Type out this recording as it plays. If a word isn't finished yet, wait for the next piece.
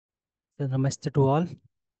So namaste to all.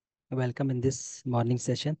 Welcome in this morning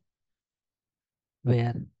session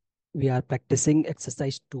where we are practicing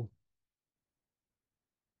exercise 2,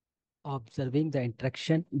 observing the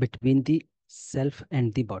interaction between the self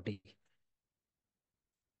and the body.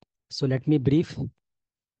 So let me brief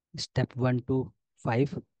step 1 to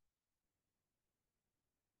 5.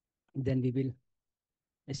 Then we will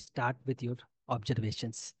start with your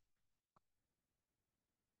observations.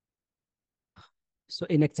 So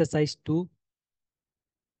in exercise 2,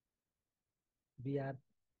 we are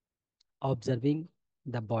observing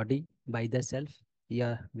the body by the self. We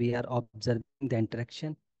are observing the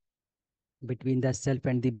interaction between the self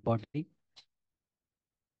and the body.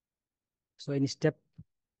 So in step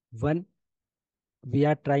 1, we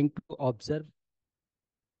are trying to observe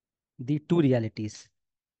the two realities,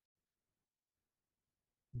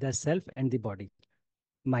 the self and the body,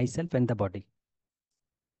 myself and the body.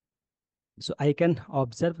 So I can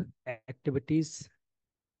observe activities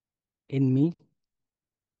in me,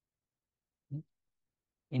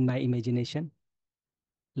 in my imagination,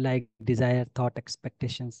 like desire, thought,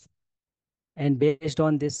 expectations. And based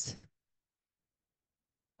on this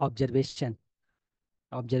observation,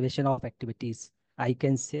 observation of activities, I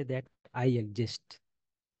can say that I exist.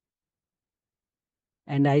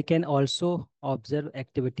 And I can also observe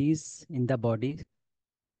activities in the body.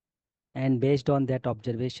 And based on that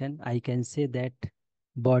observation, I can say that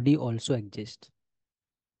body also exists.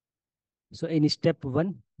 So in step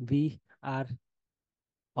 1, we are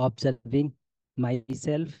observing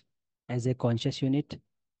myself as a conscious unit.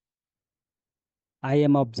 I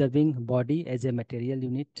am observing body as a material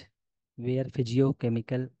unit where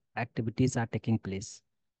physiochemical activities are taking place.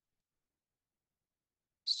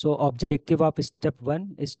 So objective of step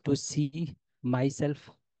 1 is to see myself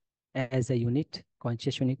as a unit,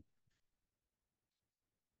 conscious unit,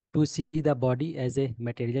 to see the body as a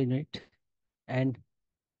material unit, and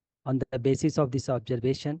on the basis of this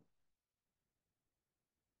observation,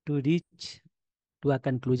 to reach to a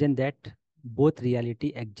conclusion that both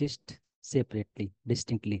reality exist separately,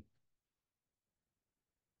 distinctly.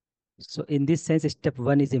 So in this sense, step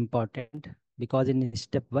 1 is important because in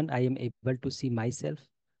step 1, I am able to see myself.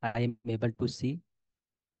 I am able to see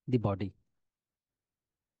the body.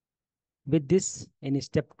 With this, in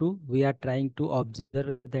step 2, we are trying to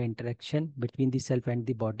observe the interaction between the self and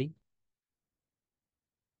the body.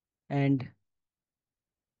 And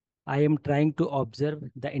I am trying to observe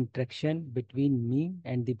the interaction between me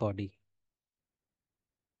and the body.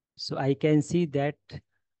 So I can see that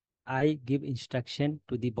I give instruction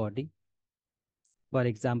to the body. For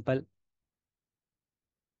example,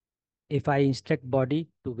 if I instruct body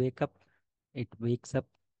to wake up, it wakes up.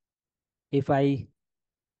 If I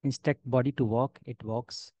instruct body to walk, it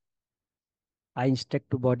walks. I instruct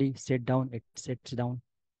to body sit down, it sits down.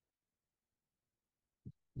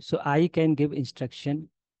 So I can give instruction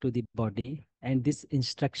to the body, and this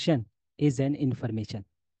instruction is an information.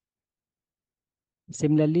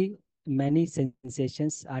 Similarly, many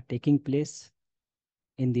sensations are taking place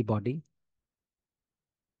in the body,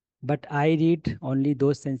 but I read only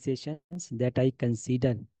those sensations that I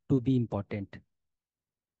consider to be important.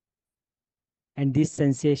 And this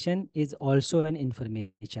sensation is also an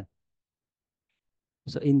information.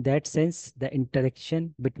 So in that sense, the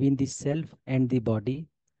interaction between the self and the body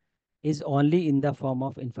is only in the form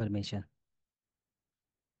of information.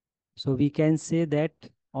 So we can say that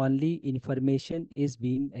only information is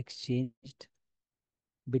being exchanged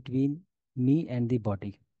between me and the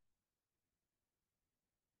body.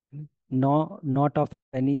 No, not of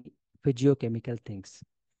any physiochemical things.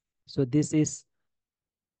 So this is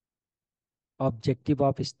objective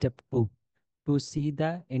of step 2, to see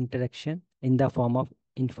the interaction in the form of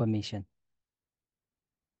information.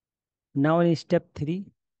 Now in step 3,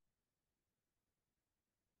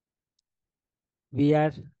 we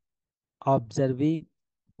are observing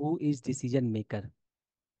who is decision maker.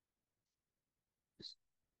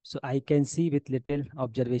 So I can see with little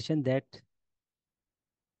observation that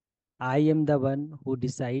I am the one who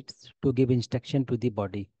decides to give instruction to the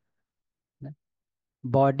body.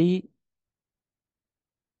 Body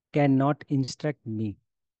cannot instruct me.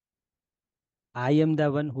 I am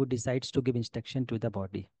the one who decides to give instruction to the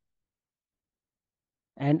body.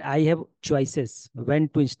 And I have choices when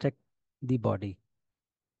to instruct the body.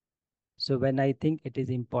 So when I think it is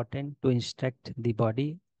important to instruct the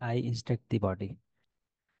body, I instruct the body.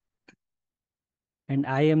 And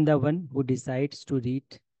I am the one who decides to read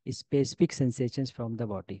specific sensations from the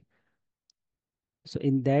body. So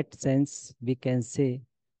in that sense, we can say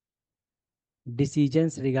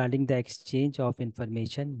decisions regarding the exchange of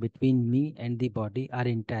information between me and the body are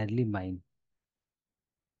entirely mine.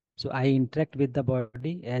 So I interact with the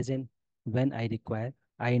body as in when I require.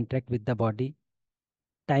 I interact with the body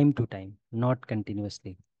time to time, not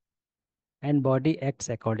continuously. And body acts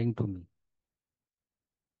according to me.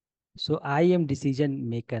 So I am decision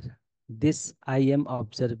maker. This I am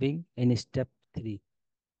observing in step 3.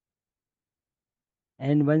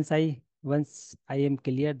 And once I am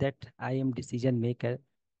clear that I am decision maker,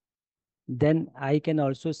 then I can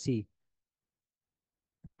also see,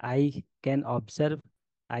 I can observe,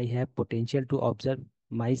 I have potential to observe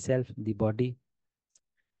myself, the body.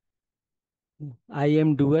 I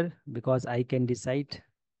am doer because I can decide.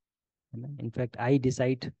 In fact, I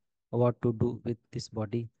decide what to do with this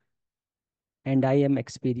body. And I am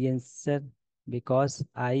experiencer because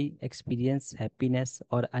I experience happiness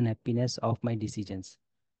or unhappiness of my decisions.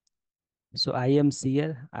 So I am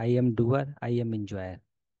seer, I am doer, I am enjoyer.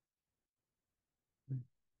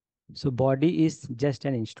 So body is just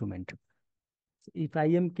an instrument. If I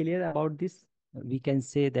am clear about this, we can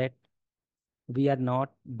say that we are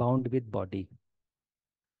not bound with body.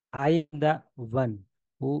 I am the one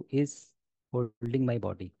who is holding my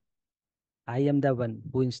body. I am the one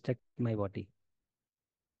who instructs my body.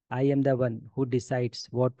 I am the one who decides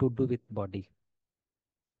what to do with body.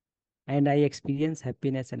 And I experience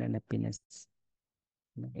happiness and unhappiness.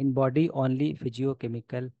 In body, only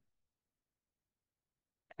physiochemical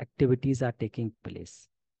activities are taking place.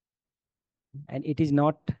 And it is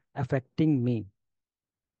not affecting me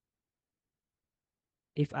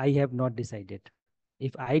if I have not decided.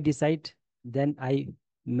 If I decide, then I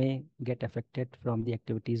may get affected from the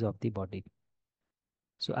activities of the body.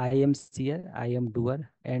 So I am seer, I am doer,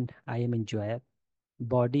 and I am enjoyer.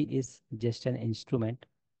 Body is just an instrument.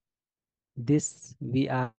 This we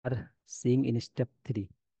are seeing in step 3.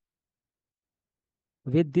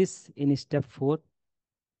 With this, in step 4,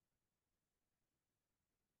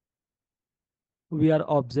 we are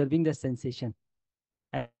observing the sensation,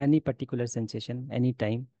 any particular sensation, any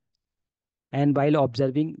time. And while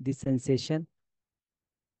observing the sensation,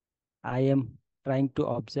 I am trying to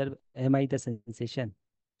observe, am I the sensation?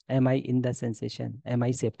 Am I in the sensation? Am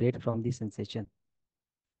I separate from the sensation?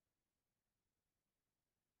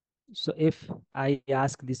 So if I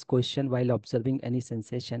ask this question while observing any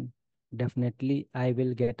sensation, definitely I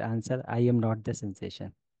will get answer, I am not the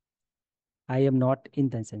sensation. I am not in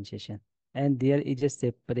the sensation. And there is a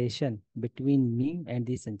separation between me and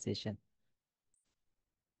the sensation.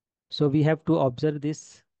 So we have to observe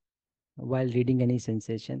this while reading any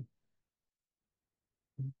sensation.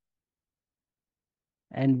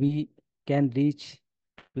 And we can reach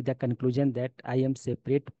to the conclusion that I am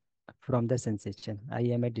separate from the sensation. I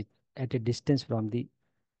am at a distance from the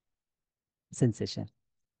sensation.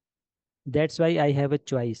 That's why I have a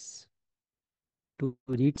choice to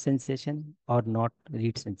read sensation or not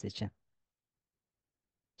read sensation.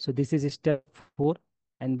 So this is step 4.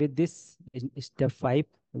 And with this, in step 5,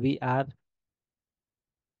 we are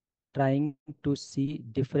trying to see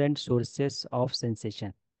different sources of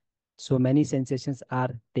sensation. So many sensations are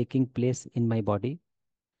taking place in my body.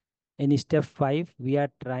 In step 5, we are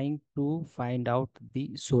trying to find out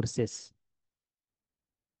the sources.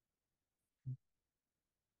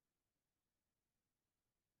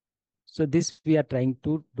 So this we are trying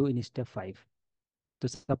to do in step 5. So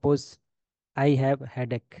suppose I have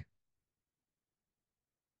headache.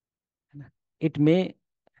 It may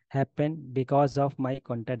happen because of my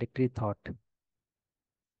contradictory thought.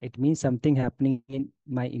 It means something happening in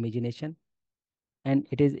my imagination and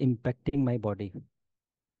it is impacting my body.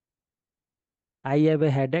 I have a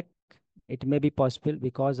headache. It may be possible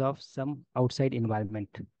because of some outside environment.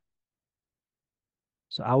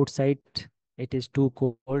 So outside it is too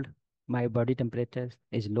cold, my body temperature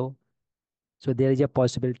is low. So there is a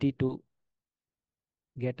possibility to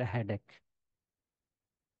get a headache.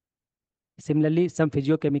 Similarly, some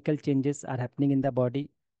physiochemical changes are happening in the body.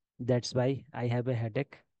 That's why I have a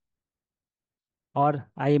headache. Or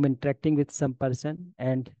I am interacting with some person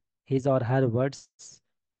and his or her words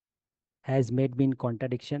has made me in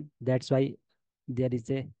contradiction. That's why there is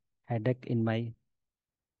a headache in my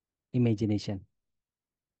imagination.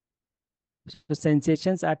 So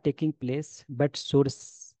sensations are taking place, but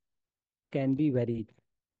source can be varied.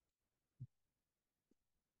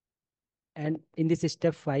 And in this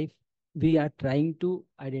step 5, we are trying to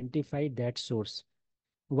identify that source.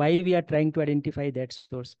 Why we are trying to identify that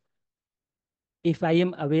source? If I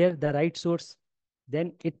am aware the right source,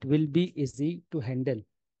 then it will be easy to handle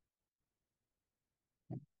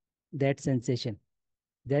that sensation.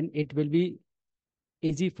 Then it will be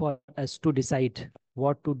easy for us to decide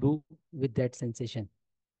what to do with that sensation.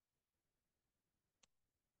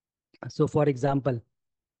 So for example,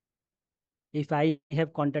 If I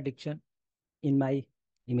have contradiction in my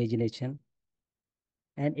imagination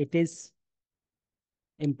and it is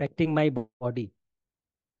impacting my body,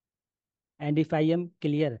 and if I am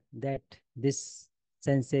clear that this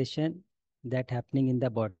sensation that happening in the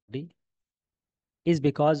body is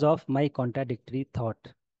because of my contradictory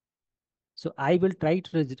thought, so I will try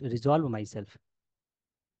to resolve myself.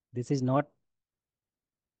 This is not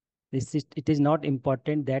it is not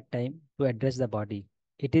important that time to address the body.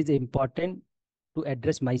 It is important to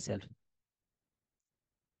address myself.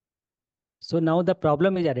 So now the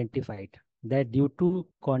problem is identified that due to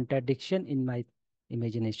contradiction in my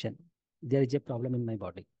imagination, there is a problem in my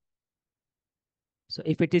body. So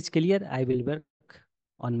if it is clear, I will work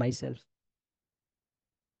on myself.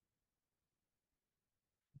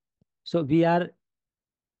 So we are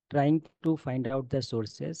trying to find out the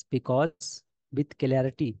sources because with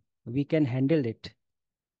clarity, we can handle it.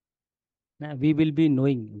 Now we will be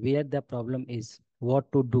knowing where the problem is,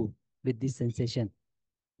 what to do with this sensation,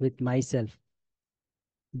 with myself.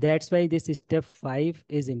 That's why this step 5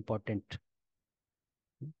 is important.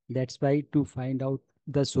 That's why to find out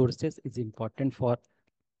the sources is important for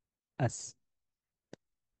us.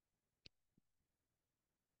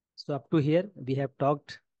 So up to here, we have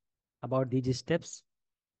talked about these steps.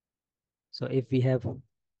 So if we have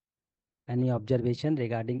any observation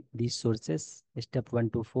regarding these sources, step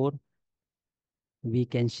 1 to 4, we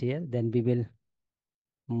can share, then we will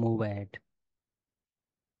move ahead.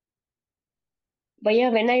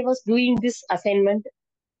 Bhaiya, when I was doing this assignment,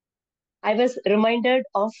 I was reminded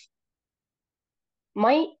of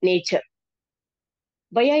my nature.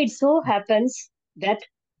 Bhaiya, it so happens that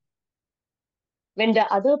when the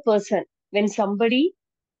other person, when somebody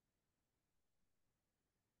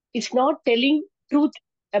is not telling truth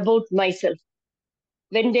about myself,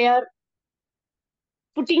 when they are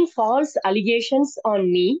putting false allegations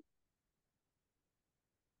on me,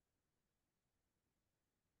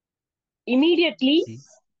 immediately See,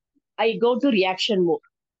 I go to reaction mode,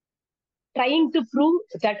 trying to prove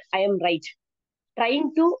that I am right,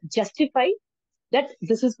 trying to justify that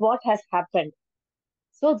this is what has happened.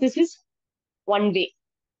 So this is one way.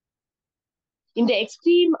 In the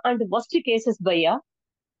extreme and worst cases, Bhaiya,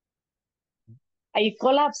 I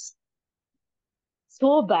collapse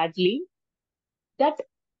so badly that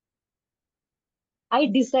I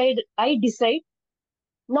decide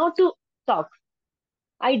not to talk.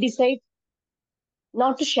 I decide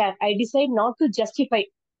not to share. I decide not to justify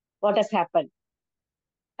what has happened.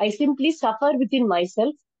 I simply suffer within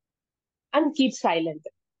myself and keep silent.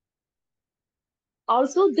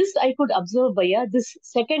 Also, this I could observe via this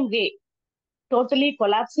second way, totally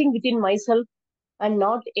collapsing within myself and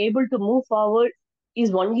not able to move forward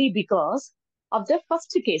is only because of the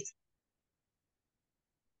first case.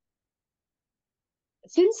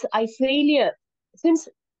 Since I failure, since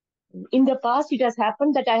in the past it has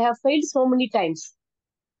happened that I have failed so many times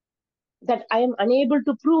that I am unable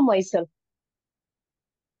to prove myself.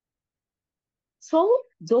 So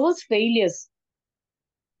those failures,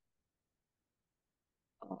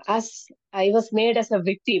 as I was made as a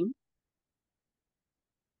victim,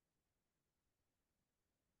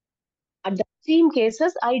 at the extreme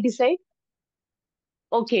cases, I decide,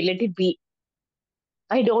 okay, let it be.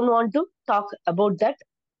 I don't want to talk about that.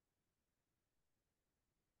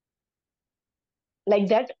 Like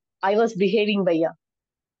that, I was behaving by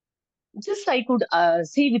just I could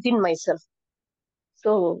see within myself.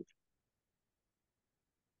 So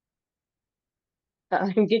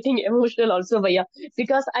I'm getting emotional also, Vaya,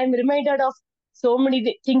 because I'm reminded of so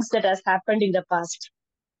many things that has happened in the past.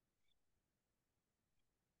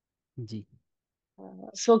 Ji.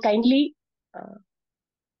 So kindly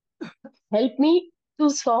uh, help me to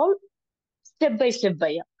solve step by step,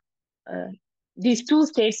 Vaya. These two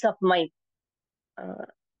states of mind uh,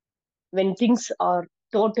 when things are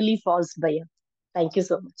totally false, Vaya. Thank you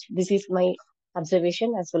so much. This is my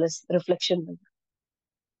observation as well as reflection, Vaya.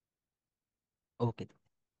 Okay.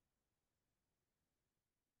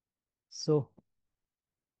 So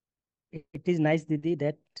it is nice, Didi,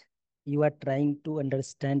 that you are trying to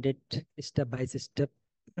understand it step by step.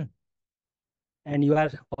 And you are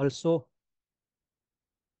also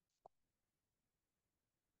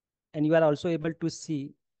able to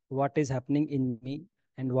see what is happening in me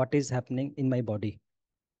and what is happening in my body.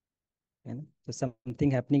 And so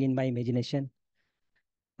something happening in my imagination,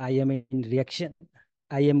 I am in reaction,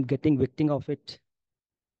 I am getting victim of it.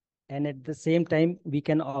 And at the same time, we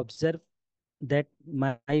can observe that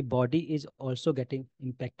my body is also getting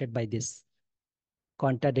impacted by this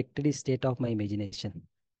contradictory state of my imagination.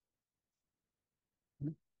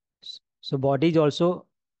 So body is also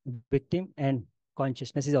victim and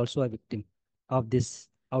consciousness is also a victim. of this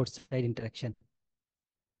outside interaction.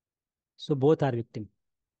 So both are victim.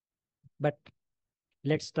 But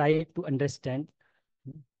let's try to understand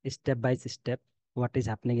step by step what is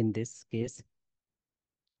happening in this case.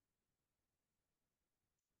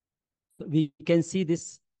 So we can see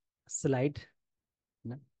this slide.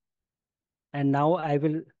 And now I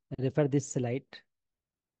will refer this slide.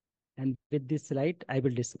 And with this slide, I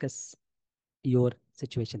will discuss your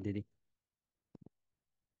situation, Didi.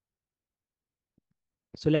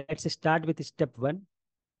 So let's start with step one,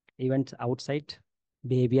 events outside,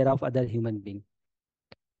 behavior of other human being.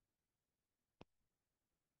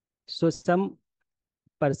 So some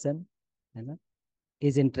person है ना,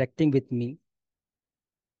 is interacting with me,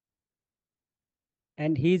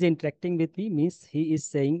 and he is interacting with me means he is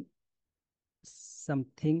saying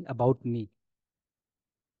something about me.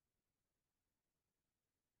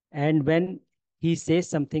 And when he says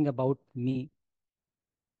something about me,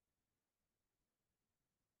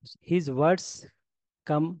 his words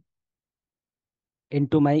come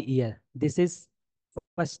into my ear. This is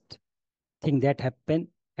first thing that happen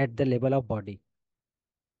at the level of body.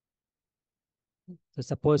 So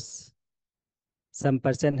suppose some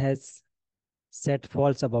person has said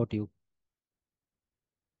false about you.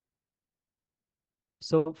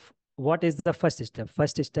 So what is the first step?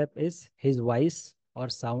 First step is his voice or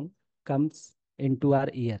sound comes into our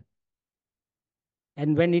ear.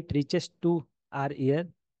 And when it reaches to our ear,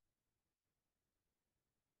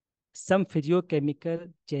 some physiochemical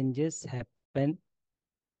changes happen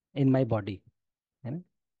in my body.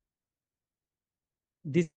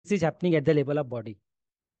 This is happening at the level of body.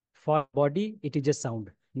 For body, it is just sound,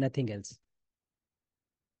 nothing else.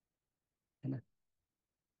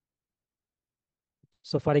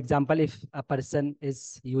 So for example, if a person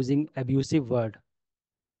is using abusive word,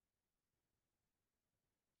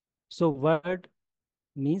 so word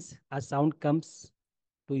means a sound comes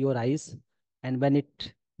to your eyes, and when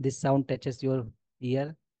this sound touches your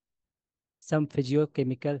ear, some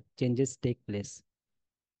physiochemical changes take place.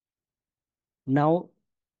 Now,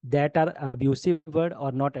 that are abusive word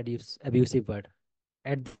or not abusive word.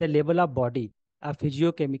 At the level of body, a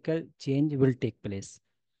physiochemical change will take place.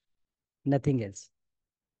 Nothing else.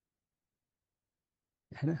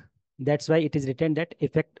 That's why it is written that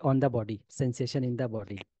effect on the body, sensation in the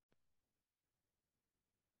body.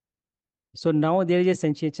 So now there is a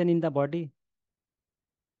sensation in the body,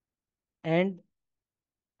 and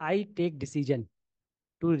I take decision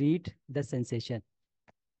to read the sensation.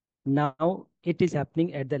 Now it is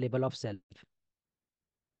happening at the level of self.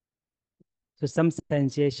 So some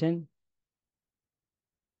sensation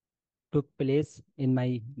took place in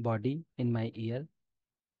my body, in my ear.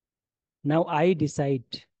 Now I decide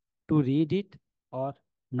to read it or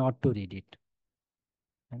not to read it.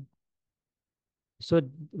 So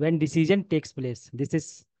when decision takes place, this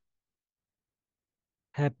is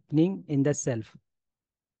happening in the self.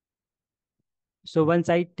 So once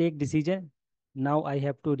I take decision, now I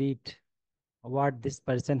have to read what this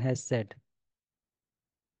person has said.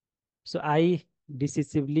 So I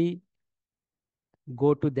decisively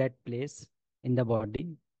go to that place in the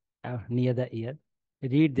body near the ear,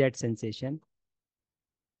 read that sensation.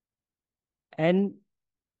 And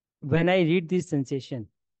when I read this sensation,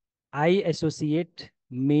 I associate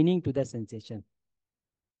meaning to the sensation.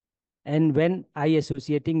 And when I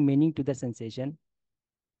associating meaning to the sensation,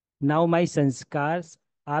 now my sanskars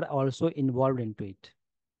are also involved into it.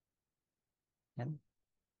 And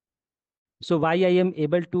so why I am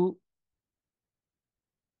able to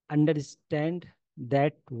understand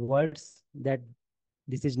that words, that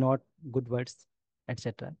this is not good words,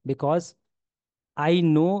 etc. Because I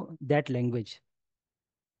know that language.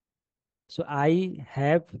 So I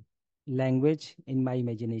have language in my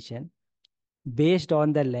imagination. Based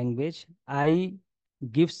on the language, I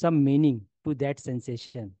give some meaning to that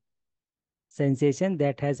sensation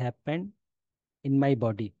that has happened in my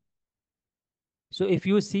body. So if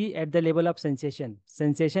you see at the level of sensation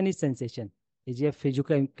is a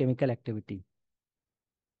physical chemical activity.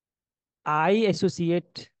 I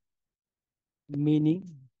associate meaning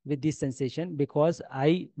with this sensation because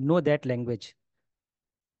I know that language.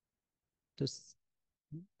 So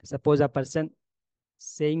suppose a person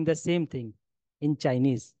saying the same thing in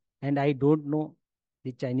Chinese and I don't know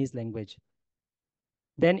the Chinese language,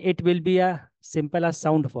 then it will be a simple as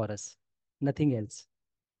sound for us, nothing else.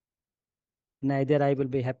 Neither I will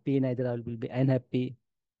be happy, neither I will be unhappy.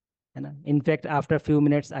 In fact, after a few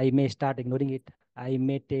minutes, I may start ignoring it. I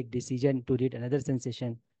may take decision to read another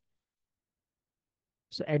sensation.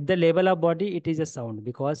 So at the level of body, it is a sound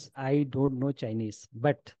because I don't know Chinese.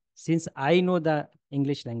 But since I know the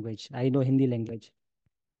English language, I know Hindi language.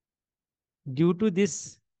 Due to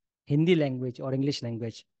this Hindi language or English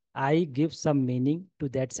language, I give some meaning to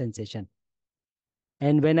that sensation.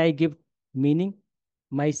 And when I give meaning,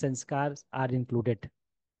 my sanskars are included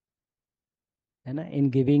in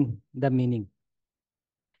giving the meaning.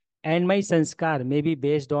 And my sanskar may be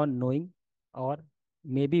based on knowing or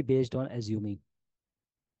may be based on assuming.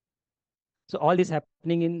 So all this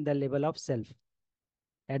happening in the level of self.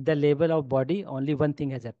 At the level of body, only one thing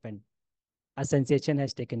has happened. A sensation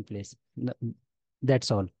has taken place.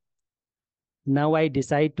 That's all. Now I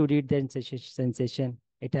decide to read the sensation.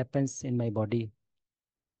 It happens in my body.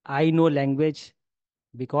 I know language.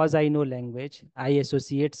 Because I know language, I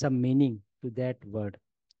associate some meaning to that word.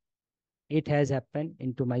 It has happened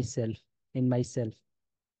into myself, in myself,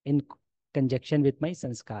 in conjunction with my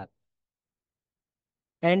sanskar.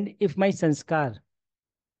 And if my sanskar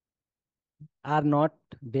are not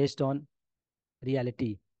based on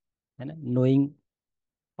reality, knowing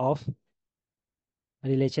of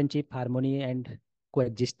relationship, harmony, and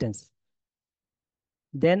coexistence,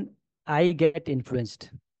 then I get influenced.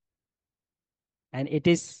 And it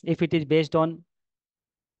is, if it is based on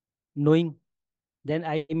knowing, then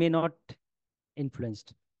I may not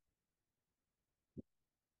influenced.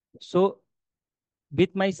 So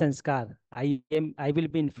with my sanskar, I will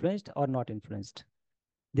be influenced or not influenced.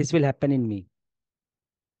 This will happen in me.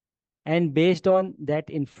 And based on that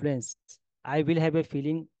influence, I will have a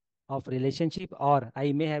feeling of relationship or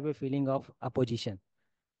I may have a feeling of opposition.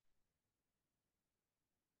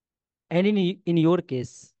 And in your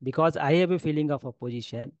case, because I have a feeling of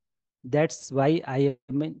opposition, that's why I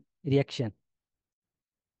am in reaction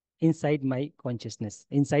inside my consciousness,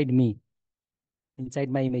 inside me, inside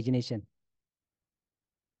my imagination.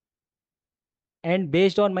 And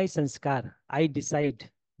based on my sanskar, I decide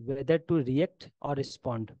whether to react or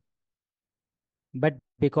respond. But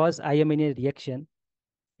because I am in a reaction,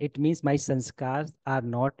 it means my sanskars are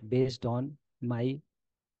not based on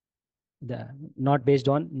the not based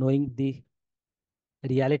on knowing the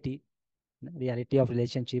reality, reality of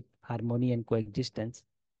relationship, harmony, and coexistence.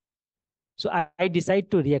 So I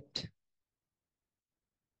decide to react.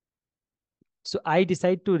 So I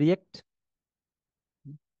decide to react,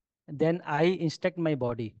 then I instruct my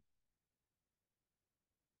body.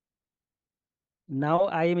 Now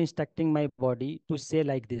I am instructing my body to say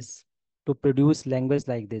like this, to produce language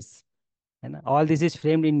like this. And all this is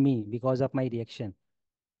framed in me because of my reaction.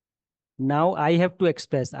 Now I have to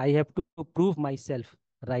express, I have to prove myself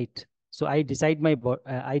right. So I decide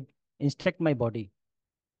I instruct my body.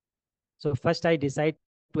 So first I decide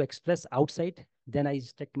to express outside, then I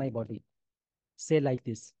instruct my body. Say like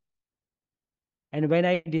this. And when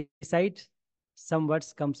I decide, some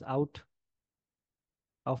words comes out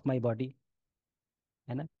of my body.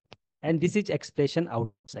 And this is expression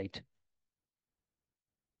outside.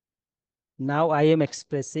 Now I am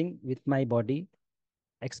expressing with my body,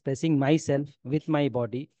 expressing myself with my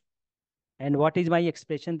body. And what is my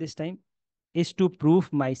expression this time? Is to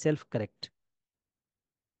prove myself correct.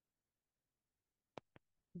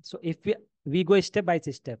 So if we go step by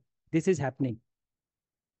step, this is happening.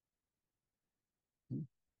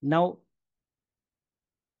 Now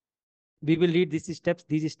we will read these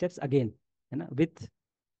steps again, with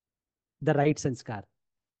the right sanskar.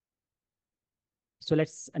 So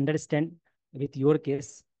let's understand with your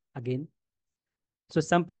case again. So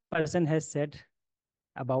some person has said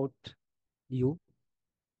about you,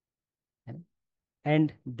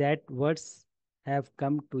 and that words have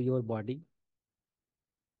come to your body.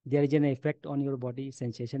 There is an effect on your body,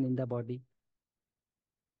 sensation in the body.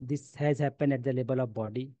 This has happened at the level of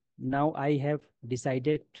body. Now I have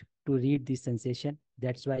decided to read this sensation.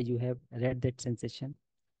 That's why you have read that sensation.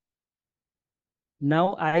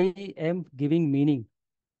 Now I am giving meaning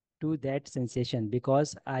to that sensation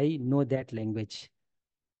because I know that language.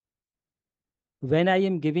 When I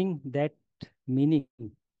am giving that meaning,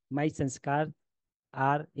 my sanskar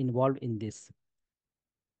are involved in this.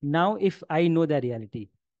 Now, if I know the reality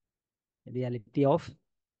of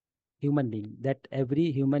human being, that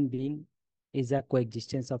every human being is a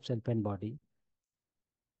coexistence of self and body.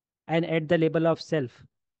 And at the level of self,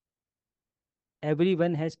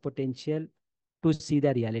 everyone has potential to see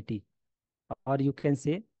the reality. Or you can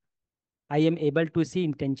say, I am able to see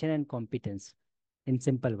intention and competence in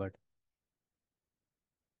simple word.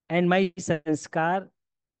 And my sanskar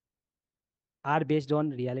are based on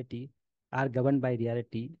reality, are governed by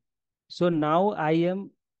reality. So now I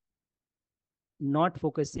am not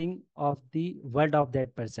focusing of the word of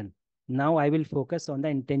that person. Now I will focus on the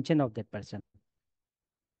intention of that person.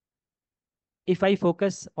 If I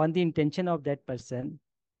focus on the intention of that person,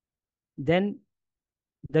 then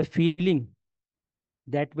the feeling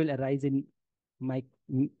that will arise my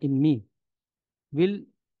in me will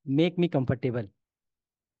make me comfortable,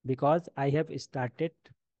 because I have started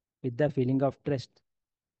with the feeling of trust,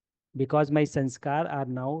 because my sanskar are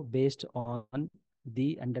now based on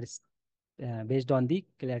the based on the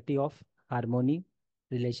clarity of harmony,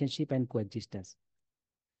 relationship, and coexistence.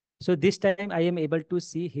 So this time I am able to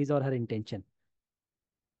see his or her intention.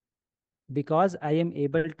 Because I am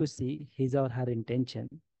able to see his or her intention,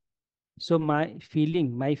 so my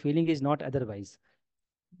feeling is not otherwise.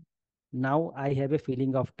 Now I have a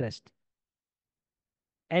feeling of trust.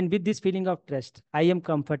 And with this feeling of trust, I am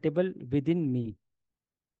comfortable within me.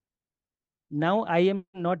 Now I am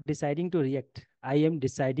not deciding to react. I am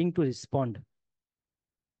deciding to respond.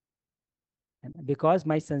 And because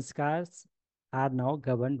my sanskars are now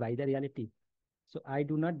governed by the reality. So I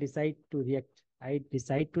do not decide to react. I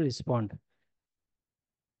decide to respond.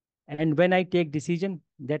 And when I take decision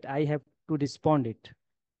that I have to respond it,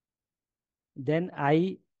 then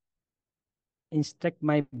I instruct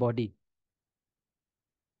my body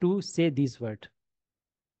to say this word,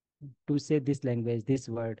 to say this language, this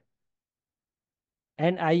word,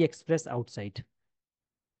 and I express outside.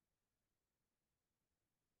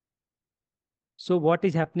 So what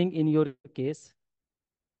is happening in your case,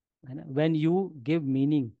 when you give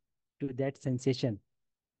meaning to that sensation,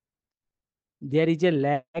 there is a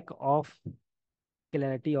lack of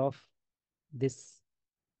clarity of this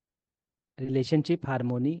relationship,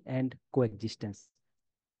 harmony, and coexistence.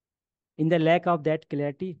 In the lack of that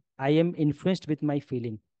clarity, I am influenced with my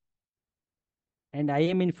feeling. And I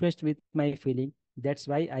am influenced with my feeling. That's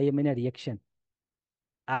why I am in a reaction.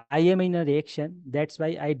 I am in a reaction. That's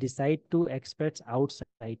why I decide to express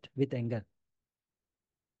outside with anger.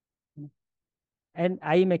 And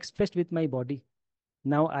I am expressed with my body.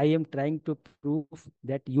 Now I am trying to prove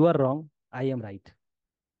that you are wrong, I am right.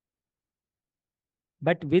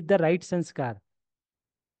 But with the right sanskar,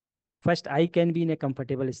 first I can be in a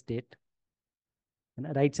comfortable state.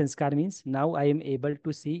 Right sanskar means now I am able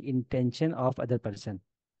to see intention of other person.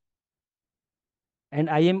 And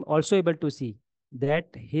I am also able to see that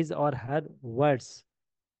his or her words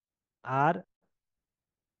are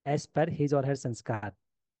as per his or her sanskar.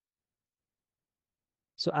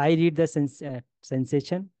 So I read the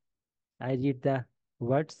sensation, I read the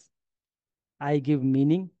words, I give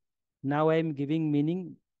meaning. Now I am giving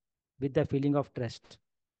meaning with the feeling of trust,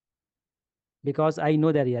 because I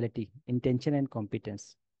know the reality, intention, and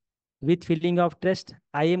competence. With feeling of trust,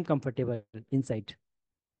 I am comfortable inside.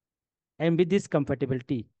 And with this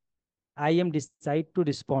comfortability, I am decide to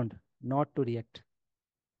respond, not to react.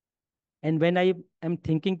 And when I am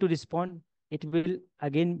thinking to respond, it will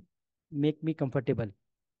again make me comfortable,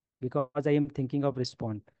 because I am thinking of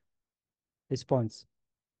response.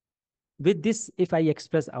 With this, if I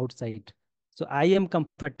express outside, so I am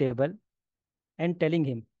comfortable and telling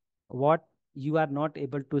him what you are not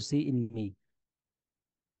able to see in me.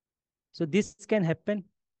 So this can happen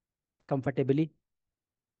comfortably.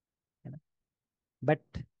 You know. But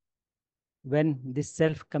when this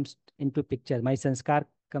self comes into picture, my sanskar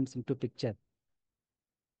comes into picture.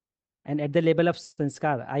 And at the level of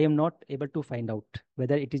sanskar, I am not able to find out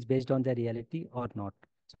whether it is based on the reality or not.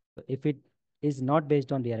 So if it is not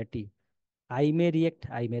based on reality, I may react,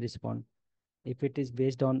 I may respond. If it is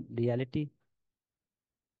based on reality,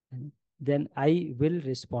 then I will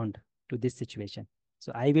respond to this situation.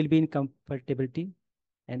 So I will be in comfortability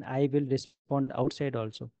and I will respond outside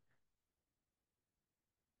also.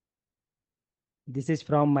 This is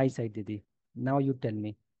from my side, Didi. Now you tell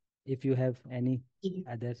me if you have any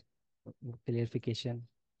other clarification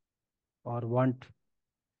or want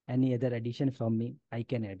any other addition from me, I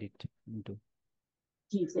can add it into.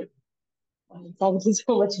 Okay. Thank you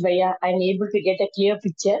so much, Bhaiya. I'm able to get a clear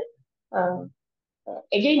picture. Uh,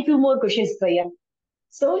 Again, two more questions, Bhaiya.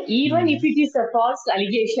 So, even if Hmm. it is a false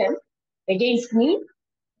allegation against me,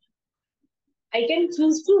 I can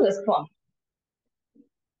choose to respond.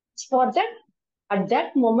 For that, at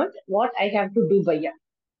that moment, what I have to do, Bhaiya.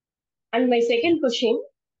 And my second question,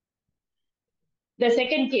 the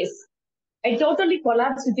second case, I totally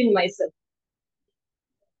collapse within myself.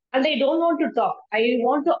 And I don't want to talk. I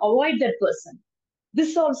want to avoid that person.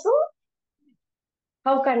 This also,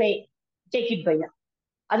 how can I take it, Bhaiya?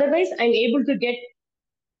 Otherwise, I'm able to get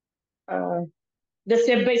uh, the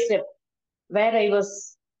step by step where I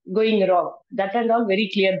was going wrong. That and all very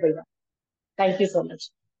clear, Bhaiya. Thank you so much.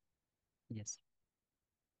 Yes.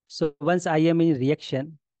 So once I am in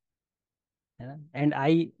reaction, and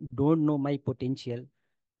I don't know my potential,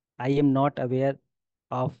 I am not aware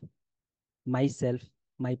of myself,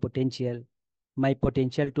 my potential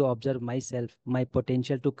to observe myself, my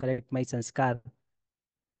potential to correct my sanskar.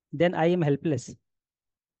 then I am helpless.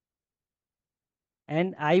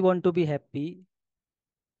 And I want to be happy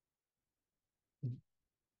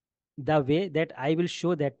the way that I will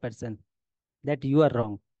show that person that you are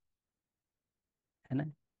wrong. है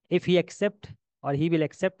ना? If he accept or he will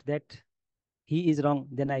accept that he is wrong,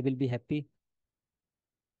 then I will be happy.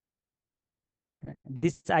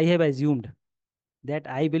 This I have assumed that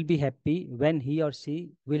I will be happy when he or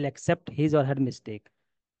she will accept his or her mistake.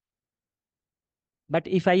 But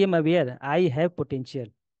if I am aware, I have potential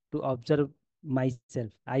to observe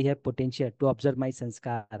myself. I have potential to observe my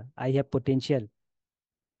sanskar. I have potential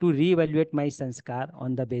to reevaluate my sanskar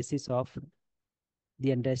on the basis of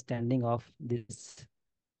the understanding of this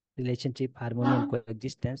relationship, harmony, and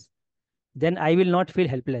coexistence. Then I will not feel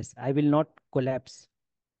helpless. I will not collapse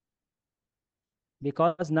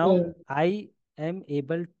because now mm, I am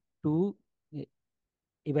able to e-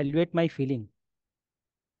 evaluate my feeling.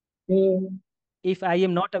 mm, If I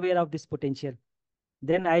am not aware of this potential,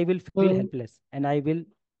 then I will feel mm, helpless and I will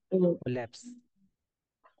mm. collapse.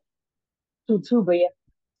 True, true, Bhaiya.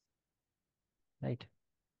 Right.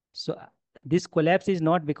 So this collapse is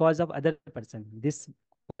not because of other person. This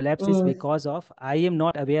collapse is Mm, because of I am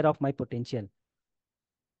not aware of my potential.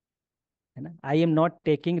 है ना? I am not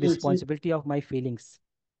taking true, true. responsibility of my feelings.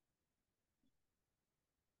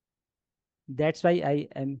 That's why I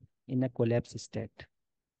am in a collapse state.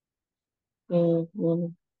 Mm,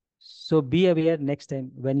 mm, So be aware next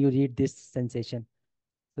time when you read this sensation.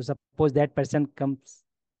 So suppose that person comes,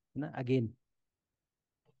 again,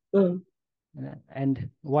 mm, and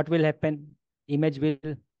what will happen? Image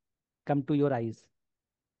will come to your eyes.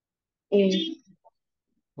 mm,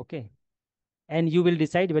 Okay. And you will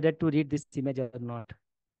decide whether to read this image or not.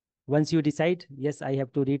 Once you decide, yes, I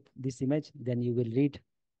have to read this image, then you will read.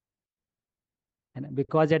 And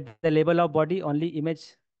because at the level of body, only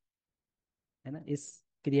image is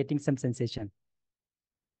creating some sensation.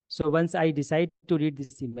 So once I decide to read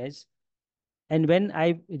this image, and when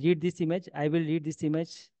I read this image, I will read this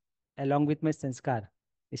image along with my sanskar,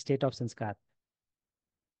 state of sanskar.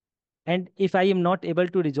 And if I am not able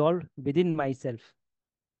to resolve within myself,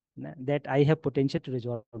 that I have potential to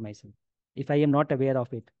resolve myself, if I am not aware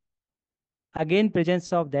of it, again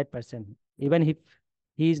presence of that person, even if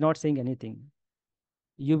he is not saying anything,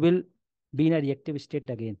 you will be in a reactive state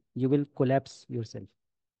again. You will collapse yourself.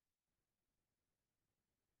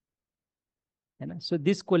 So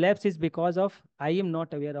this collapse is because of I am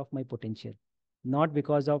not aware of my potential, not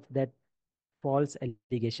because of that false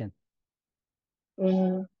allegation.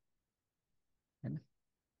 mm. है ना?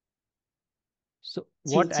 So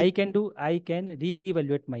Ji, what I ji. can do, I can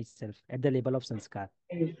reevaluate myself at the level of sanskar.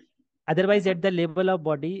 Mm, Otherwise, at the level of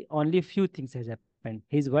body, only few things has happened.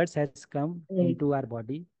 His words has come mm, into our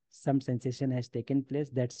body. Some sensation has taken place.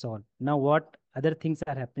 That's all. Now, what other things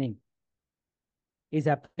are happening is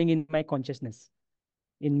happening in my consciousness,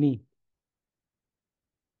 in me.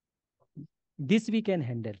 This we can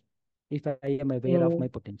handle if I am aware of my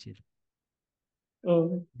mm, potential.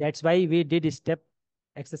 mm, That's why we did step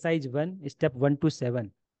exercise 1, step 1 to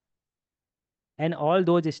 7. And all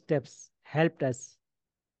those steps helped us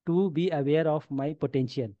to be aware of my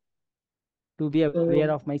potential, to be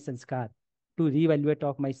aware of mm, my sanskar, to reevaluate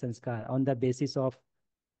of my sanskar on the basis of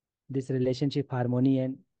this relationship, harmony,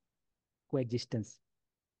 and coexistence.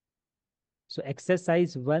 So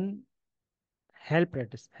exercise 1 helped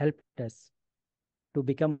us to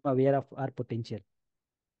become aware of our potential.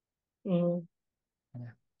 mm,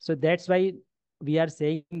 Yeah. So that's why we are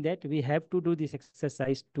saying that we have to do this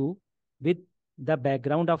exercise 2 with the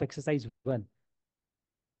background of exercise 1.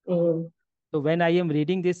 mm, So when I am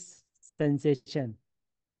reading this sensation,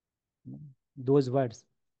 those words,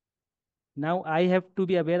 now I have to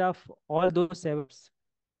be aware of all those 7 words.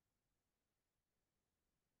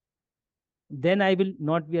 Then I will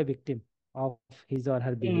not be a victim of his or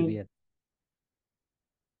her mm. behavior.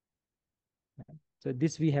 So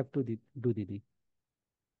this we have to do, Didi.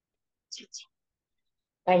 Ji, ji.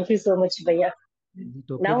 Thank you so much, Bhaiya. Is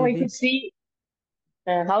it okay, Now I Didi? could see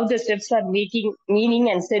how the steps are making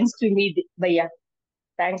meaning and sense to me, Bhaiya.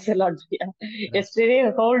 Thanks a lot, Bhaiya. Right. Yesterday,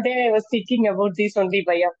 the whole day I was thinking about this only,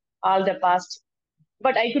 Bhaiya, all the past.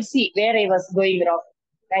 But I could see where I was going wrong.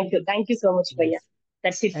 Thank you. Thank you so much, Bhaiya. Yes.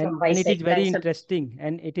 That's it from my And it side. is very Thanks a lot. interesting.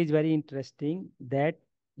 And it is very interesting that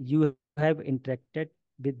you have interacted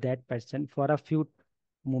with that person for a few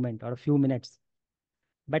moment or a few minutes,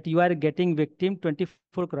 but you are getting victim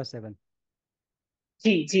 24/7,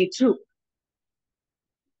 Ji, ji, true.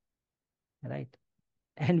 right?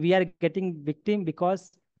 And we are getting victim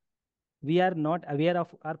because we are not aware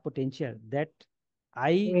of our potential, that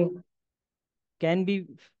I Mm, can be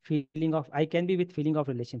I can be with feeling of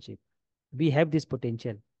relationship. We have this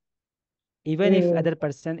potential, even if Mm, other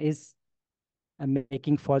person is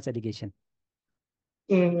making false allegation,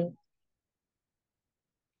 mm,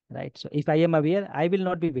 right? So if I am aware, I will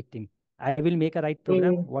not be victim. I will make a right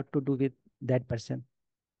program mm. what to do with that person.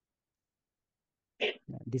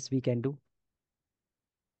 This we can do,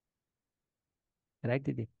 right,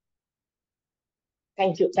 Didi?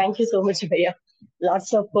 Thank you. Thank you so much, Bhaiya.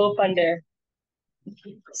 Lots of hope and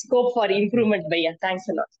scope for improvement, Bhaiya. Thanks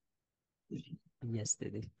a lot. Yes,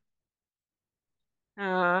 Didi.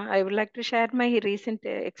 I would like to share my recent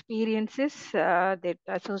experiences that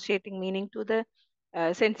associating meaning to the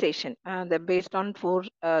sensation, based on four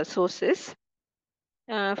sources.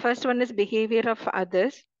 First one is behavior of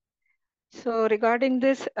others. So regarding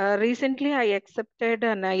this, recently I accepted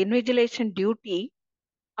an invigilation duty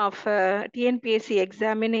of TNPSC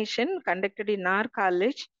examination conducted in our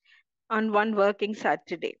college on one working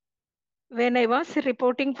Saturday. When I was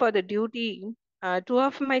reporting for the duty, two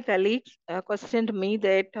of my colleagues questioned me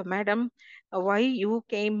that, Madam, why you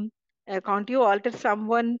came? Can't you alter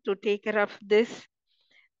someone to take care of this?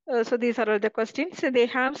 So these are all the questions. So they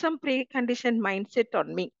have some preconditioned mindset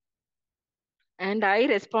on me. And I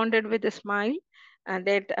responded with a smile and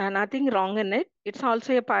that nothing wrong in it. It's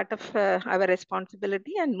also a part of our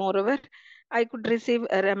responsibility. And moreover, I could receive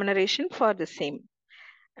a remuneration for the same.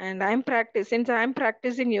 And since I'm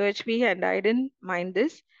practicing UHV and I didn't mind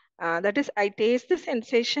this, that is, I taste the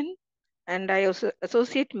sensation and I also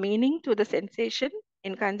associate meaning to the sensation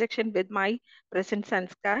in conjunction with my present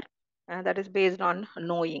sanskar, that is based on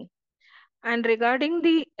knowing. And regarding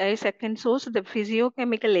the second source, the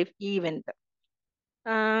physiochemical event,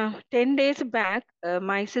 10 days back,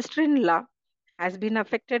 my sister-in-law has been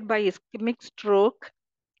affected by ischemic stroke,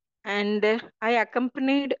 and I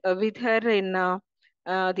accompanied with her in the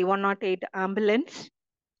 108 ambulance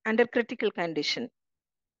under critical condition.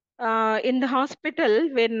 In the hospital,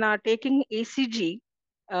 when taking ECG,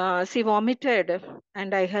 she vomited,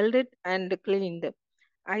 and I held it and cleaned.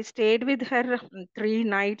 I stayed with her 3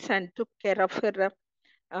 nights and took care of her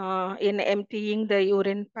in emptying the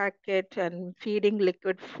urine packet and feeding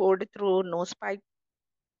liquid food through nose pipe,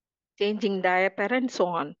 changing diaper, and so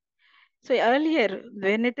on. So earlier,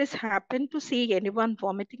 when it has happened to see anyone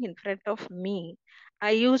vomiting in front of me,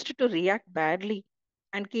 I used to react badly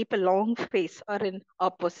and keep a long face or in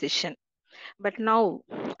opposition. But now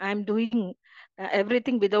I'm doing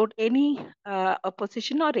everything without any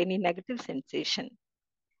opposition or any negative sensation.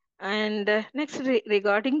 And next,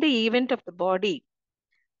 regarding the event of the body,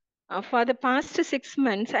 for the past 6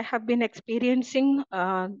 months, I have been experiencing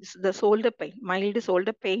the shoulder pain, mild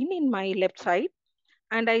shoulder pain in my left side,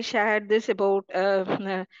 and I shared this about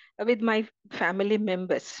with my family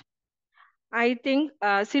members. I think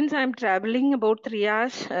since I'm traveling about 3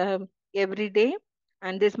 hours every day,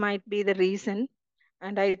 and this might be the reason.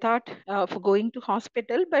 And I thought of going to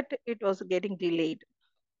hospital, but it was getting delayed.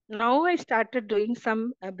 Now I started doing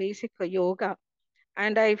some basic yoga,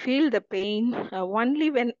 and I feel the pain only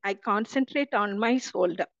when I concentrate on my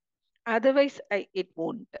shoulder. Otherwise, it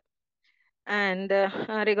won't. And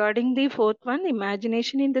regarding the fourth one,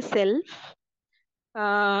 imagination in the self,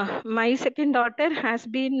 my second daughter has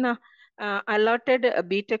been allotted a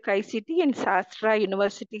BTech ICT in Sastra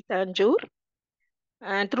University, Tanjore,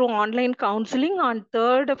 through online counseling on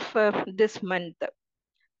 3rd of this month.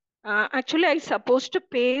 Actually, I supposed to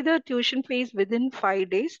pay the tuition fees within 5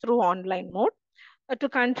 days through online mode to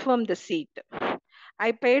confirm the seat.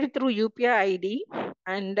 I paid through UPI ID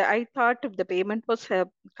and I thought the payment was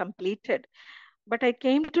completed. But I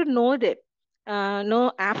came to know that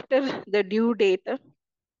no, after the due date,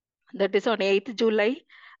 that is on 8th July,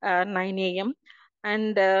 9 a.m.,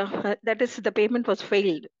 and that is the payment was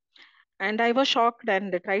failed. And I was shocked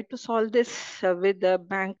and tried to solve this with the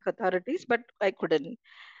bank authorities, but I couldn't.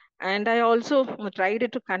 And I also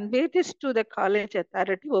tried to convey this to the college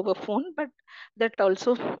authority over phone, but that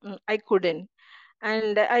also I couldn't.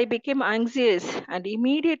 And I became anxious, and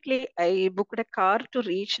immediately I booked a car to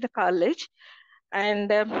reach the college.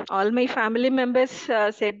 And all my family members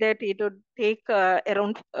said that it would take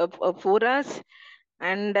around 4 hours,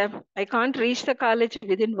 and I can't reach the college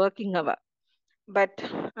within working hour. But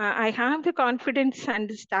I have the confidence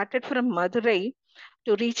and started from Madurai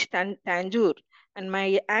to reach Tanjore, and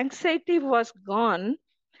my anxiety was gone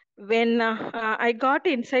when I got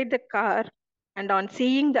inside the car and on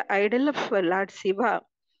seeing the idol of Lord Shiva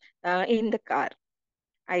in the car.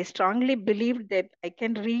 I strongly believed that I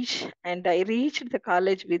can reach, and I reached the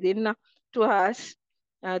college within 2 hours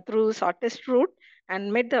through shortest route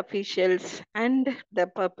and met the officials, and the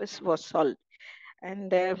purpose was solved.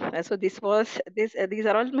 And so these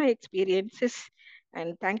are all my experiences.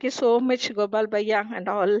 And thank you so much, Gopal Bhaiya, and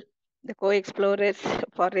all the co-explorers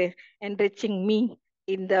for enriching me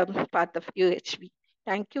in the path of UHV.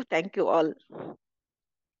 Thank you all.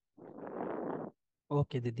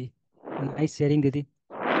 Okay, Didi. Nice sharing, Didi,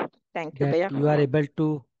 Thank you, that Bhaiya. you are able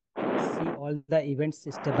to see all the events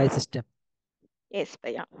step by step. Yes,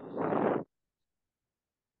 Bhaiya.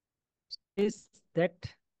 Is that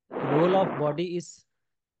role of body is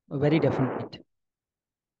very definite.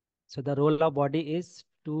 So the role of body is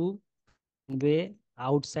to convey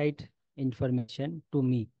outside information to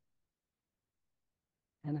me.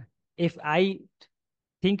 है ना? If I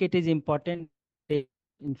think it is important to take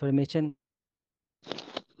information,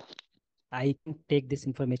 I can take this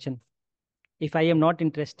information. If I am not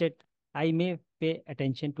interested, I may pay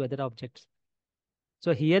attention to other objects.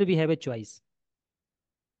 So here we have a choice.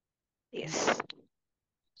 Yes.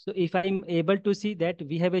 So if I'm able to see that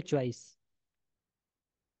we have a choice,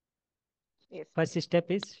 Yes. first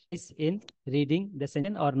step is in reading the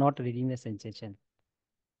sensation or not reading the sensation.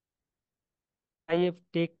 If I have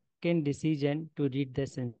taken decision to read the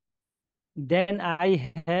sensation, then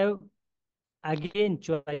I have again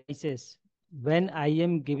choices when I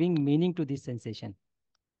am giving meaning to this sensation,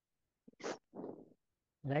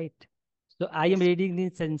 right? So I am Yes. reading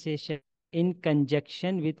this sensation in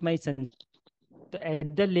conjunction with my sensation. So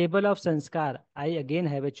at the level of sanskar, I again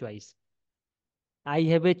have a choice. I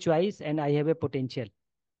have a choice and I have a potential.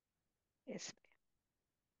 Yes.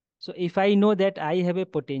 So if I know that I have a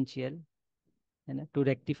potential to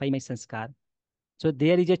rectify my sanskar, so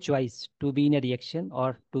there is a choice to be in a reaction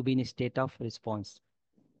or to be in a state of response.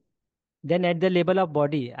 Then at the level of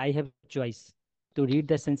body, I have a choice to read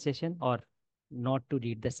the sensation or not to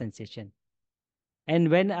read the sensation.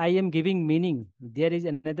 And when I am giving meaning, there is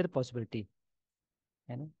another possibility.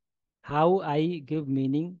 You know, how I give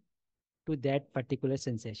meaning to that particular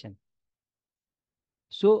sensation.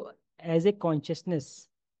 So as a consciousness,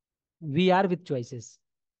 we are with choices.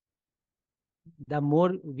 The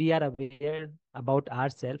more we are aware about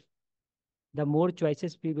ourselves, the more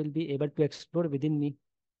choices we will be able to explore within me,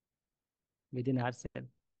 within ourselves.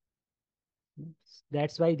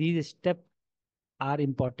 That's why these steps are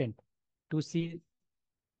important to see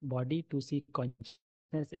body, to see consciousness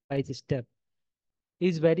step by step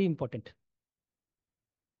is very important.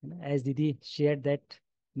 As Didi shared that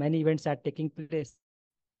many events are taking place.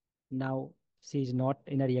 Now she is not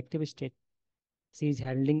in a reactive state. She is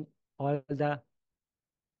handling all the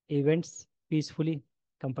events peacefully,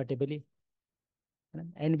 comfortably.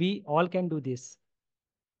 And we all can do this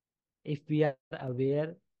if we are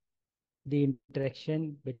aware the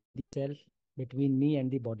interaction between the self, between me and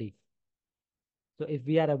the body. So if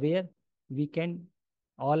we are aware, we can,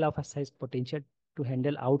 all of us has potential to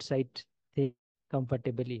handle outside things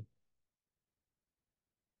comfortably.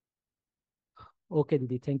 Okay,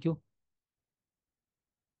 Didi, thank you.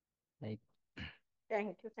 Like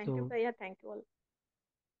Thank you, so, Bhaiya. Thank you all.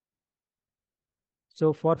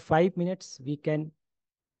 so for 5 minutes we can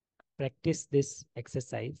practice this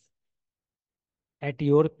exercise at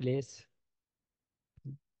your place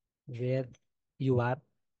where you are.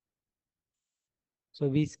 So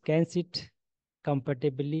we can sit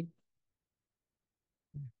comfortably,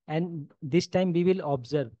 and this time we will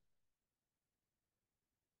observe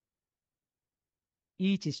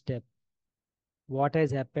each step, what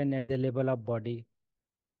has happened at the level of body,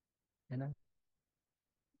 you know,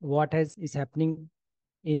 what has is happening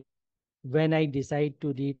in, when I decide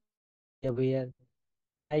to read, am I aware?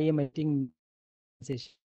 When I am acting meaning to the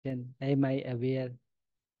sensation, am I aware?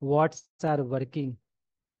 What's are working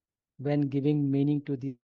when giving meaning to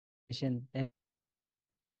the sensation? Am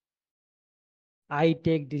I aware? When I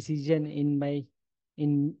take decision in my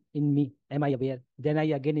in me, am I aware? Then I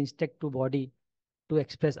again instruct to body to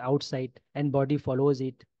express outside, and body follows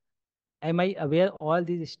it. Am I aware all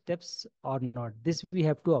these steps or not? This we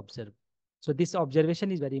have to observe. So this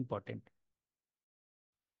observation is very important.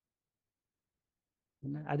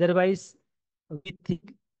 Otherwise, we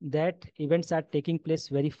think that events are taking place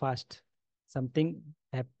very fast. Something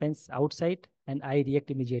happens outside and I react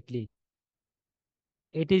immediately.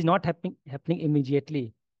 It is not happening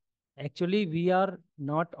immediately. Actually, we are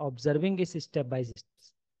not observing it step by step.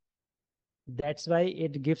 That's why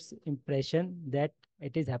it gives impression that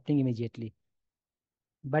it is happening immediately.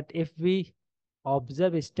 But if we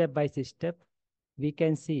observe step by step, we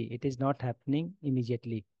can see it is not happening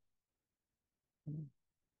immediately.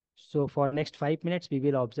 So for next 5 minutes, we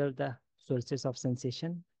will observe the sources of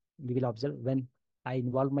sensation. We will observe when I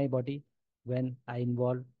involve my body, when I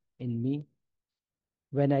involve in me,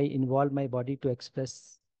 when I involve my body to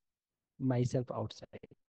express myself outside.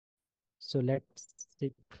 So let's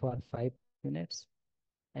sit for 5 minutes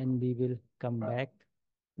and we will come back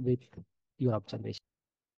with your observation.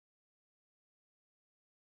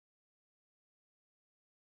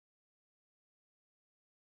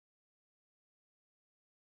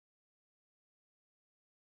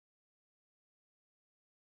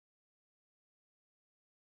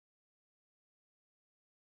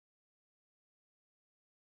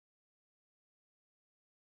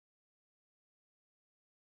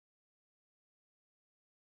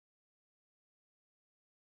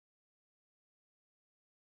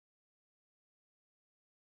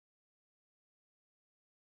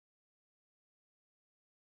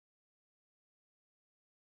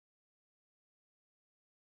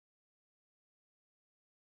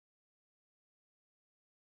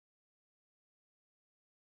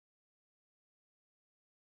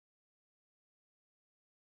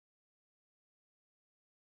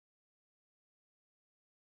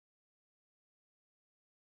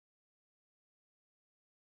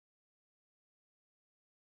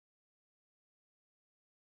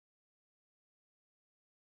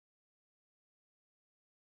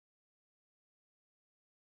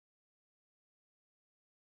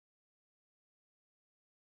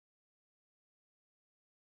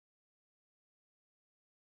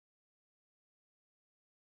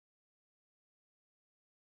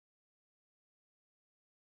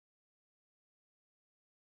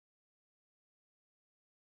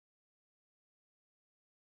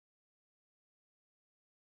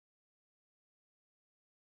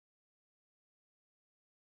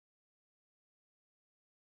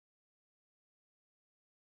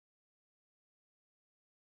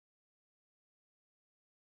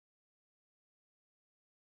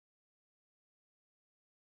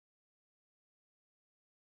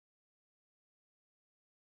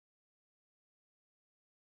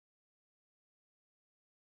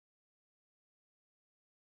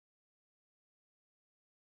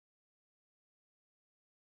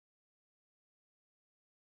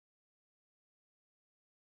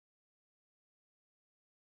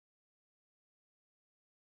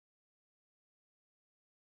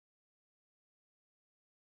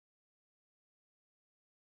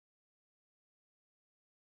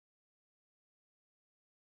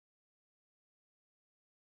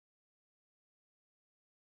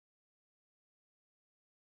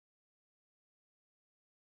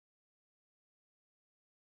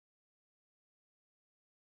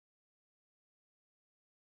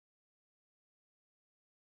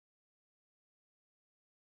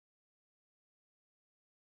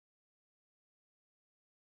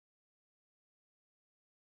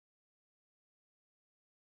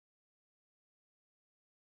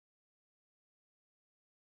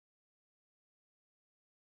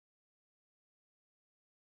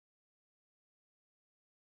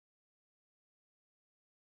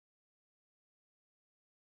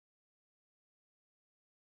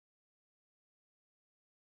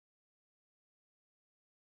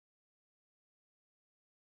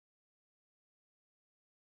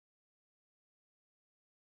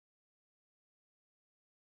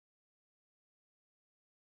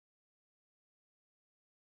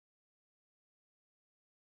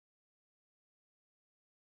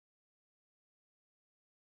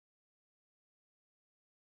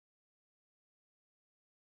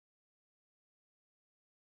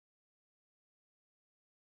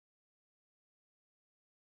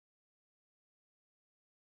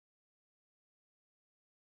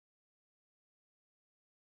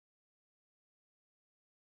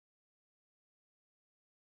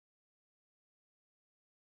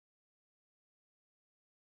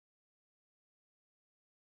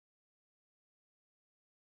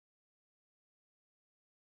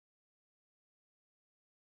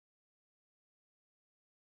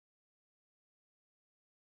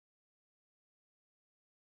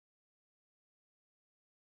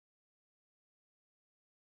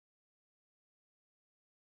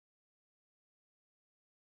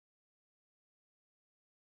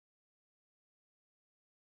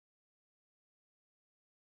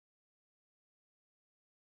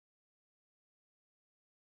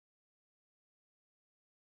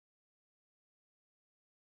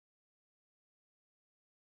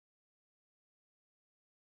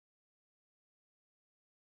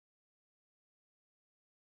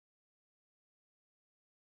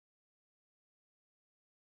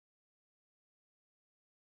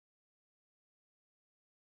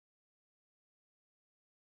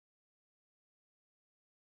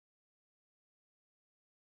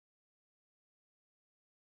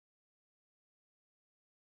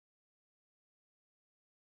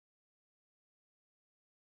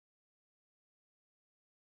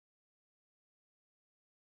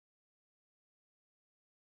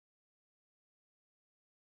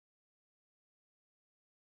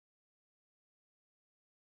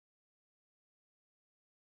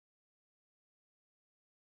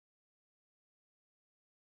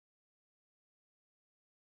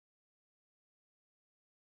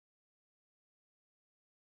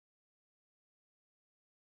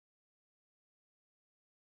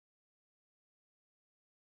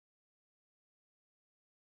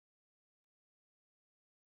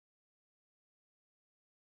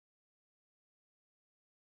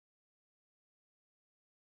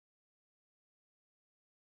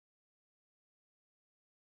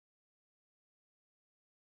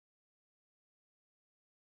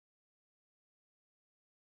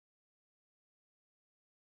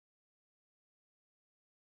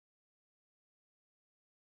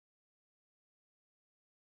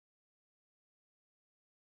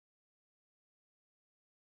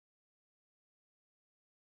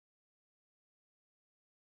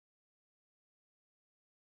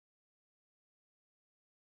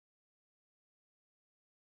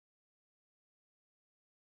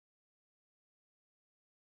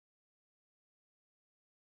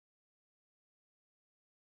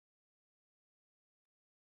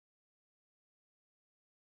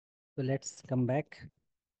 So let's come back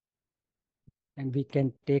and we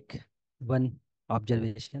can take one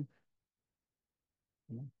observation.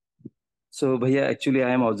 So, Bhaiya, actually, I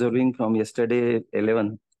am observing from yesterday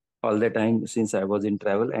 11 all the time since I was in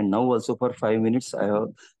travel, and now also for 5 minutes I have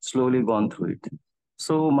slowly gone through it.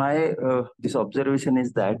 So, my this observation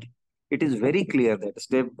is that it is very clear that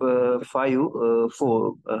step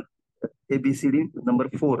 4, ABCD number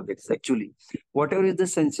 4, that's actually whatever is the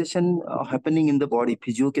sensation happening in the body,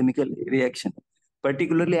 physiochemical reaction.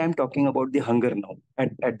 Particularly, I am talking about the hunger now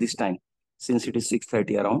at this time since it is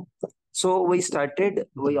 6:30 around. So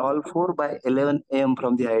we all four by 11 a.m.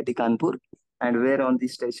 from the IIT Kanpur, and we're on the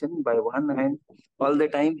station by 1 and all the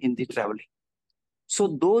time in the traveling. So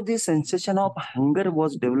though the sensation of hunger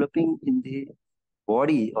was developing in the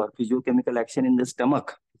body or physiochemical action in the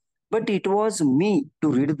stomach, but it was me to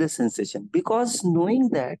read the sensation because knowing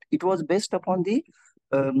that it was based upon the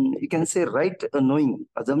you can say right knowing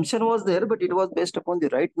assumption was there, but it was based upon the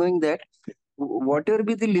right knowing that whatever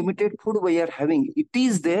be the limited food we are having, it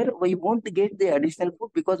is there. We won't get the additional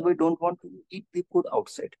food because we don't want to eat the food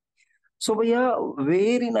outside. So we are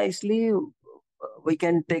very nicely we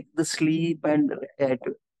can take the sleep, and at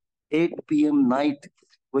 8 p.m. night,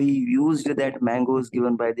 we used that mangoes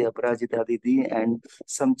given by the Aparajita Didi and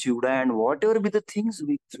some chuda and whatever be the things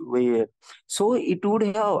which we. So it would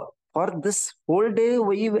have, for this whole day,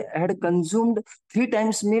 we had consumed 3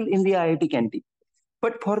 times meal in the IIT canteen.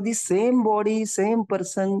 But for the same body, same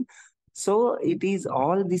person, so it is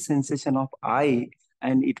all the sensation of I,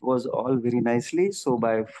 and it was all very nicely. So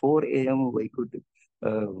by 4 a.m., we could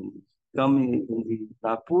come in the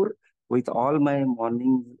Nagpur with all my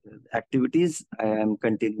morning activities. I am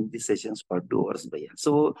continuing the sessions for 2 hours. Bhaiya.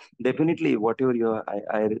 So definitely, whatever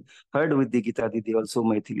I heard with the Gita Didi also,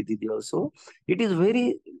 Maithili Didi also, it is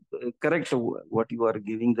very correct what you are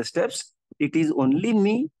giving the steps. It is only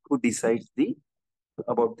me who decides the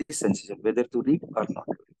about this sensation, whether to read or not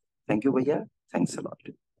to read. Thank you, Bhaiya. Thanks a lot.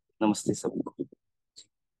 Namaste, sabko.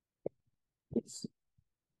 Yes.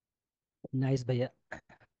 Nice, Bhaiya.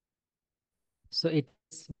 So it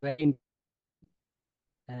is very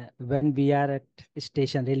interesting when we are at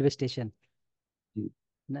station, railway station. Ji,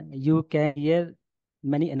 You can hear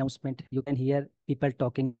many announcement. You can hear people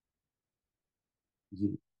talking,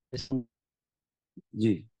 ji, some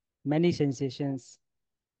ji, many sensations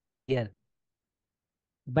here.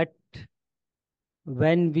 But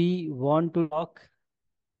when we want to talk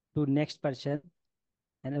to next person,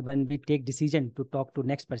 and when we take decision to talk to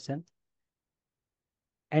next person,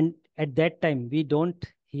 and at that time we don't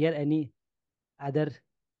hear any other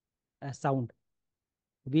sound.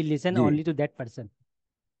 We listen ji, only to that person.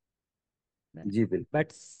 जी, बिल्कुल.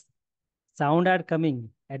 But sound are coming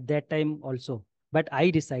at that time also. But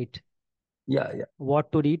I decide Yeah, yeah.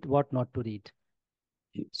 what to read, what not to read.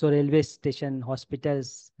 Ji, So railway station,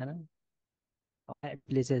 hospitals,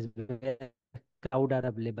 places where crowd are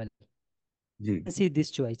available. Ji. You can see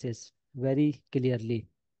these choices very clearly,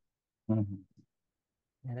 Mhm.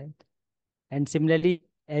 right? And similarly,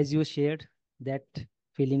 as you shared that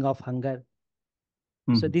feeling of hunger.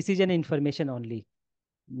 So Mhm. this is an information only. Ji,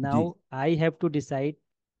 Now I have to decide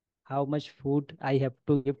how much food I have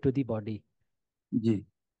to give to the body, ji,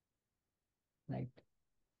 right?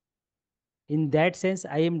 In that sense,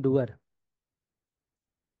 I am doer,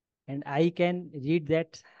 and I can read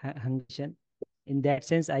that hunger. In that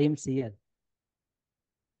sense, I am seer.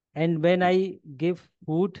 And when I give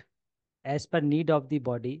food as per need of the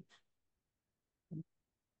body,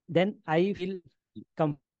 then I feel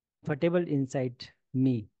comfortable inside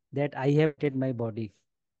me that I have treated my body.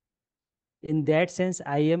 In that sense,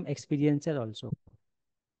 I am experiencer also.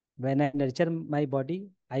 When I nurture my body,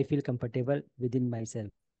 I feel comfortable within myself.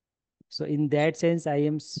 So in that sense, I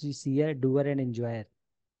am seer, doer, and enjoyer.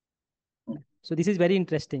 So this is very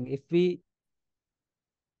interesting. If we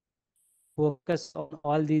focus on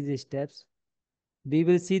all these steps, we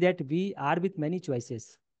will see that we are with many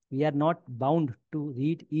choices. We are not bound to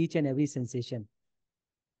read each and every sensation.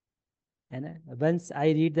 And once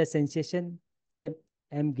I read the sensation, I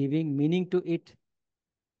am giving meaning to it.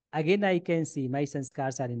 Again, I can see my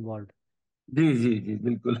sanskars are involved. जी, जी, जी,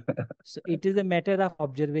 बिल्कुल. So it is a matter of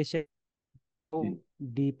observation. Ji, How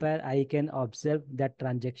deeper I can observe that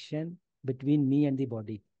transaction between me and the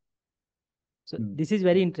body. So hmm, this is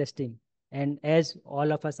very interesting. And as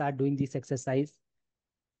all of us are doing this exercise,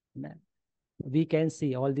 we can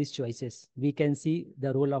see all these choices. We can see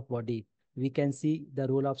the role of body. We can see the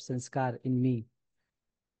role of sanskar in me.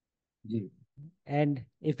 Ji, And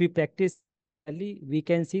if we practice early, we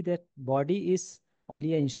can see that body is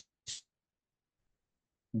only an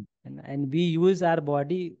hmm, and we use our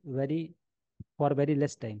body very for very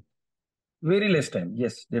less time. Very less time.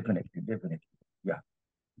 Yes, definitely, definitely. Yeah.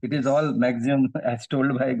 It is all maximum, as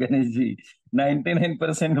told by Ganeshji.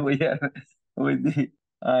 99% we are with the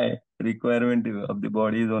eye. Requirement of the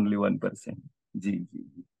body is only 1%. Ji.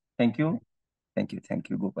 Thank you. Thank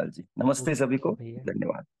you, Gopal ji. Namaste सभी Okay, को. भैया.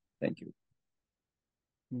 धन्यवाद. Thank you.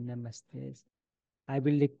 Namaste. I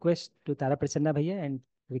will request to Tara Prasanna Bhaiya and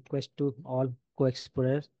request to all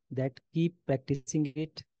co-explorers that keep practicing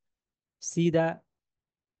it. See the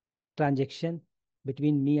transaction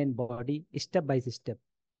between me and body step by step.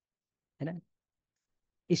 है ना?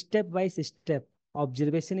 Step by step,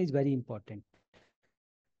 observation is very important.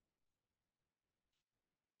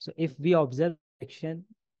 So if we observe action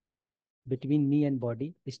between me and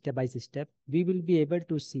body step by step, we will be able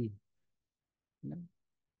to see, you know,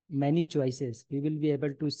 many choices. We will be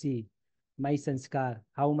able to see my sanskar,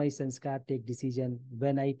 how my sanskar take decision,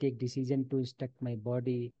 when I take decision to instruct my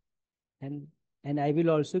body, and I will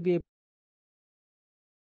also be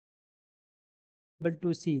able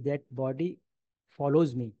to see that body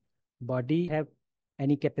follows me. Body have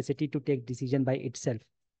any capacity to take decision by itself.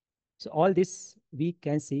 So all this we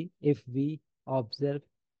can see if we observe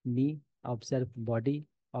me, observe body,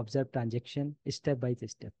 observe transaction step by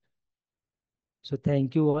step. So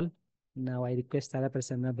thank you all. Now I request Tara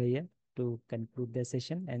Prasanna Bhaiya to conclude the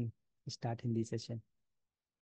session and start Hindi session.